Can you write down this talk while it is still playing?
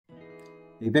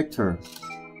Hey Victor,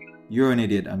 you're an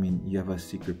idiot. I mean, you have a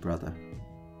secret brother.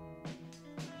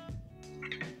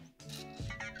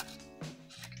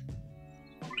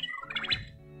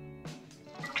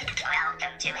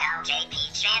 Welcome to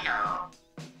LJP channel.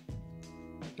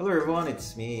 Hello everyone,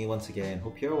 it's me once again.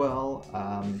 Hope you're well.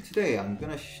 Today I'm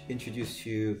gonna introduce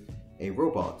you a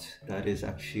robot that is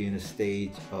actually in a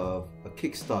stage of a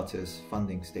Kickstarter's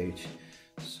funding stage.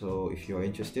 So if you're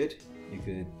interested, you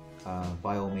could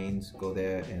by all means go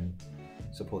there and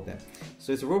support them.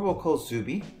 So it's a robot called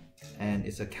Zumi, and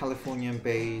it's a Californian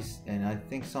based, and I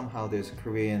think somehow there's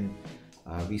Korean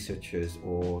researchers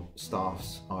or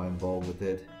staffs are involved with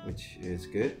it, which is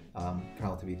good. I'm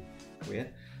proud to be Korean.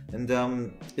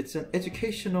 And it's an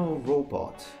educational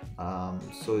robot,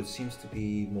 so it seems to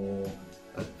be more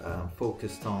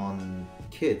focused on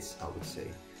kids, I would say,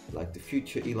 like the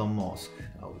future Elon Musk.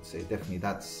 I would say definitely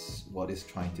that's what it's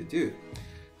trying to do.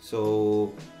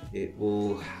 So it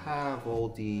will have all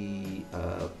the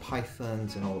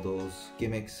Pythons and all those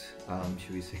gimmicks,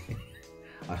 should we say.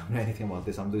 I don't know anything about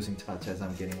this, I'm losing touch as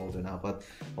I'm getting older now, but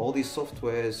all these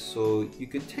softwares, so you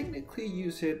could technically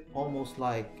use it almost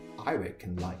like, I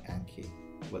reckon, like Anki,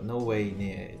 but no way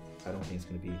near it. I don't think it's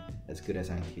going to be as good as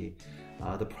Anki.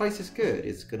 The price is good,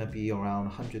 it's going to be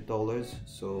around $100,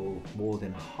 so more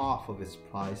than half of its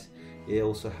price. It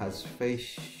also has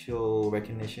facial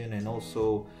recognition, and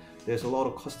also there's a lot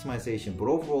of customization, but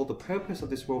overall the purpose of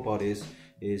this robot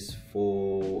is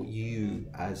for you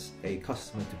as a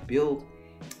customer to build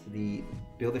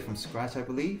it from scratch, I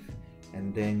believe,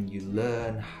 and then you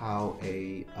learn how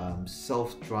a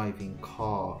self-driving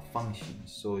car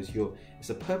functions. So it's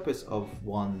a purpose of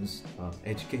one's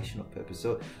educational purpose.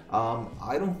 So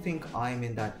I don't think I'm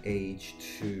in that age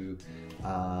to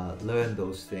learn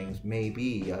those things.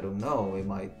 Maybe, I don't know, it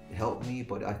might help me,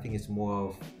 but I think it's more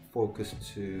of focused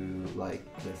to, like,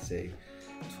 let's say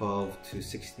 12 to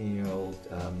 16-year-old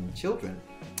children.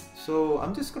 So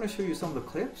I'm just going to show you some of the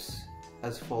clips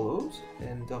as follows,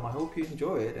 and I hope you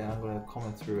enjoy it, and I'm going to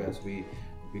comment through as we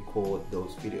record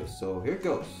those videos. So here it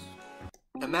goes.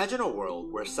 Imagine a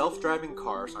world where self-driving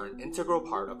cars are an integral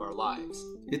part of our lives.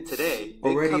 Today,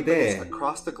 big already companies there.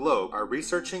 across the globe are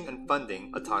researching and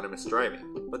funding autonomous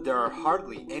driving, but there are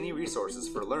hardly any resources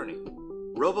for learning.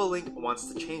 Robolink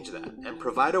wants to change that and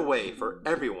provide a way for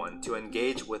everyone to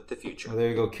engage with the future. Oh, there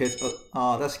you go, kids.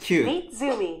 Oh, that's cute. Meet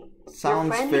Zumi, Sounds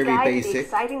your friendly very guide to the basic.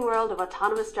 exciting world of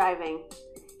autonomous driving.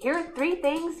 Here are 3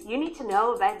 things you need to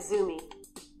know about Zumi.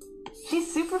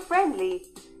 She's super friendly.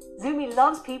 Zumi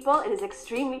loves people and is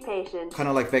extremely patient. Kind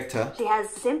of like Vector. She has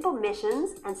simple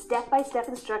missions and step-by-step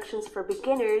instructions for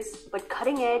beginners, but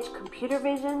cutting-edge computer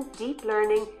vision, deep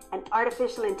learning, and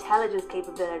artificial intelligence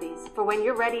capabilities for when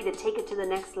you're ready to take it to the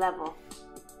next level.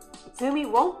 Zumi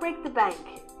won't break the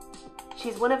bank.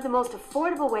 She's one of the most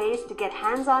affordable ways to get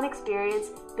hands-on experience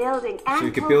building and So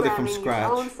you could build it from programming scratch,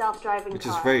 your own self-driving which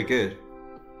car. is very good.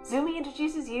 Zumi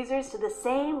introduces users to the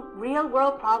same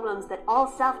real-world problems that all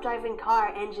self-driving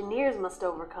car engineers must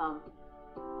overcome.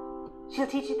 She'll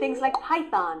teach you things like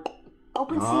Python,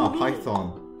 OpenCV,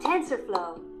 Python,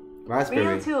 TensorFlow, Raspberry.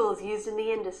 real tools used in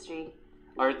the industry.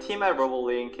 Our team at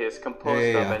Robolink is composed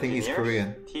Hey, of I think he's Korean.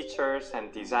 engineers, teachers,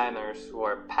 and designers who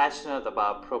are passionate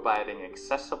about providing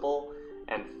accessible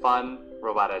and fun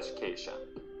robot education.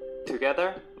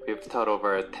 Together, we've taught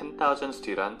over 10,000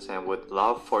 students and would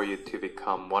love for you to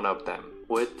become one of them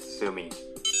with Zumi.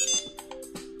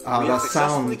 Oh, We that have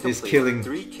sound successfully is completed killing.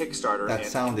 3 Kickstarter That and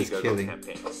sound is Indiegogo killing.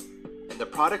 campaigns, and the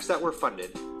products that were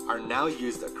funded are now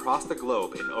used across the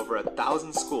globe in over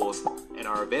 1,000 schools and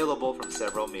are available from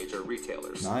several major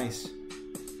retailers. Nice.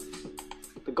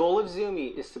 The goal of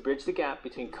Zumi is to bridge the gap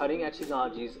between cutting-edge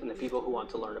technologies and the people who want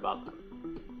to learn about them.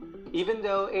 Even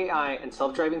though AI and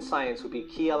self-driving science will be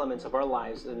key elements of our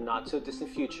lives in the not-so-distant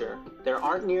future, there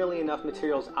aren't nearly enough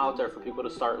materials out there for people to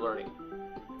start learning.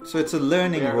 So it's a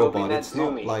learning We are robot. hoping that It's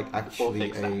not Zumi like will actually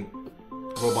fix that. a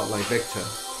robot like Vector.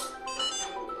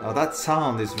 Now that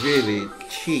sound is really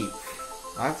cheap.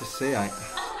 I have to say,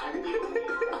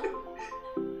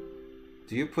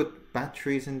 do you put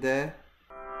batteries in there?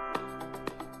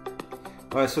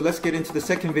 Alright, so let's get into the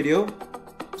second video.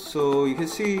 So you can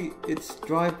see it's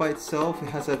drive by itself. It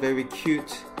has a very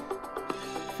cute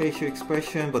facial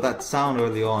expression, but that sound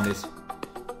early on is...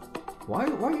 Why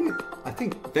are you... I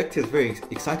think Vector is very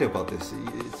excited about this.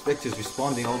 Vector's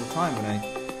responding all the time when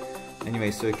I...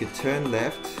 Anyway, so it could turn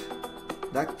left.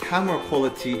 That camera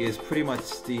quality is pretty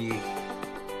much the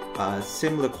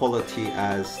similar quality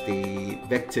as the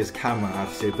Vector's camera. I have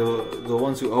to say, the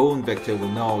ones who own Vector will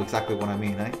know exactly what I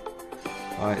mean, right?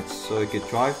 Alright, so it could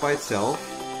drive by itself,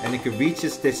 and it could reach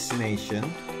its destination.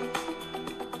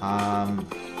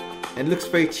 and looks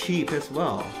very cheap as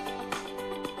well.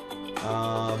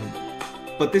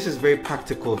 But this is very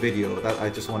practical video that I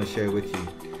just want to share with you,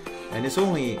 and it's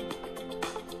only,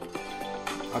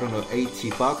 I don't know, 80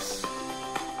 bucks,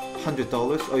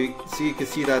 $100. Oh, you can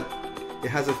see that it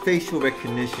has a facial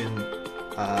recognition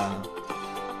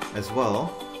as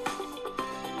well,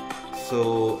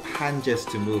 so hand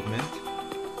gesture movement,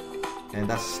 and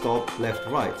that's stop, left,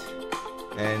 right,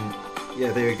 and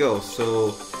yeah, there you go.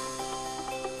 So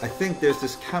I think there's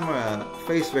this camera,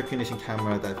 face recognition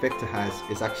camera that Vector has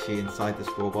is actually inside this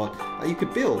robot that you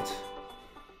could build.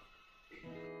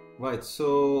 Right,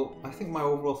 so I think my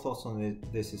overall thoughts on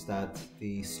this is that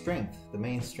the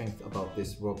main strength about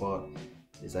this robot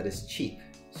is that it's cheap.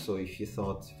 So if you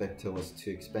thought Vector was too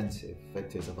expensive,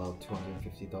 Vector is about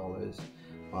 $250,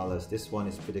 while as this one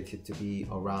is predicted to be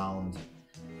around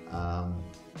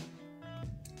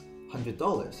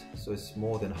 $100. So it's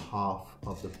more than half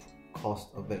of the cost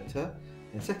of Vector.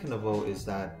 And second of all is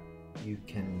that you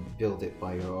can build it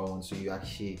by your own, so you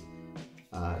actually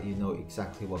you know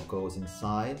exactly what goes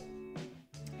inside.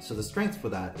 So the strength for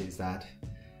that is that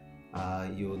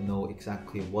you'll know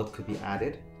exactly what could be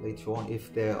added later on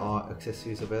if there are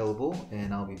accessories available,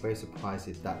 and I'll be very surprised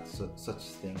if such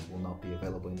things will not be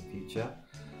available in the future.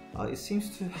 It seems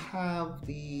to have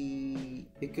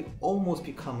it could almost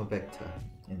become a Vector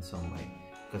in some way,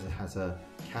 because it has a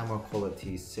camera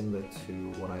quality similar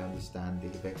to what I understand the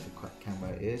Vector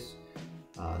camera is.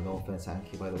 No offense,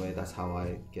 Anki, by the way, that's how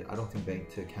I don't think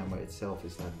Vector camera itself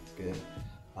is that good.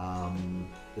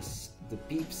 The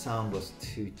beep sound was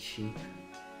too cheap,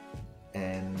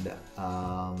 and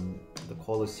the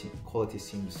quality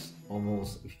seems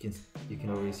almost, you can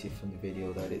already see from the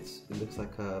video that it looks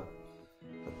like a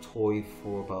toy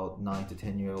for about 9 to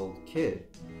 10-year-old kid,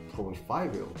 probably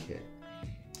 5-year-old kid.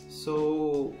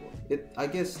 So I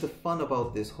guess the fun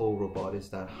about this whole robot is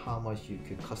that how much you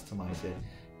could customize it,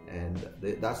 and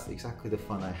that's exactly the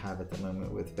fun I have at the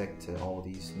moment with Vector. All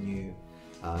these new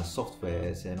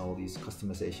softwares and all these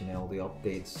customization and all the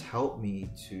updates help me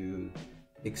to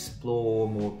explore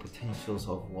more potentials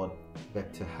of what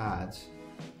Vector has,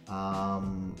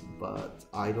 but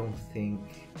I don't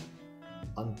think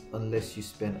unless you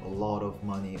spend a lot of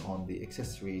money on the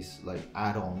accessories like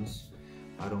add-ons,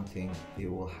 I don't think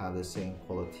it will have the same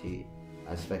quality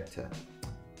as Vector.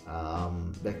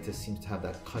 Vector seems to have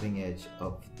that cutting edge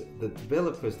of the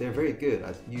developers. They're very good.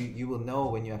 You will know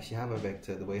when you actually have a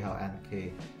Vector the way how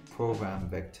Anki programmed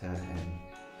Vector and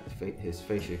his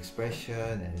facial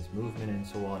expression and his movement and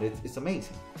so on. It's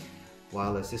amazing.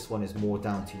 While as this one is more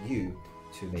down to you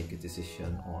to make a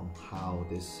decision on how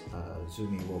this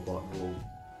Zumi robot will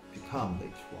become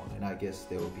later on. And I guess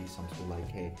there will be some sort of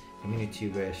like a community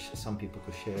where some people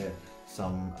could share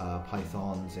some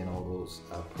Pythons and all those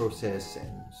process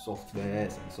and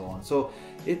softwares and so on. So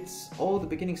it's all the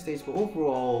beginning stage, but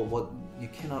overall what you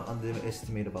cannot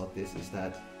underestimate about this is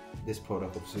that this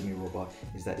product of Zumi robot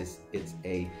is that it's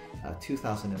a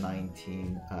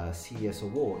 2019 CES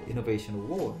Award, Innovation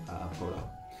Award product.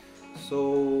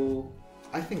 So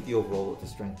I think the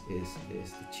strength is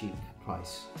the cheap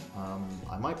price.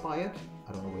 I might buy it.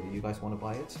 I don't know whether you guys want to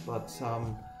buy it, but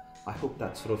I hope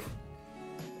that sort of,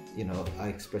 you know, I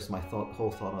expressed my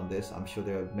whole thought on this. I'm sure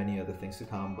there are many other things to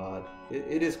come, but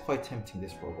it is quite tempting,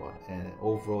 this robot, and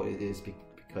overall it is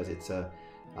because it's a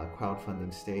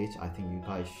crowdfunding stage. I think you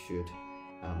guys should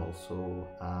also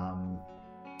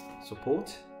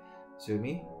support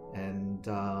Zumi and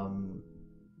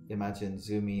imagine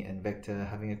Zumi and Vector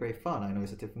having a great fun. I know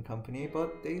it's a different company,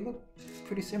 but they look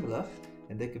pretty similar,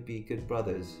 and they could be good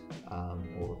brothers,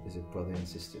 or is it brother and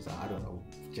sisters? I don't know,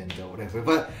 gender or whatever.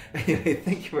 But anyway,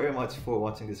 thank you very much for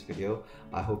watching this video.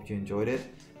 I hope you enjoyed it.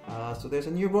 So there's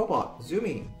a new robot,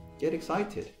 Zumi. Get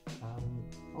excited.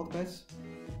 All the best.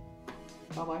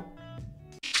 Bye bye.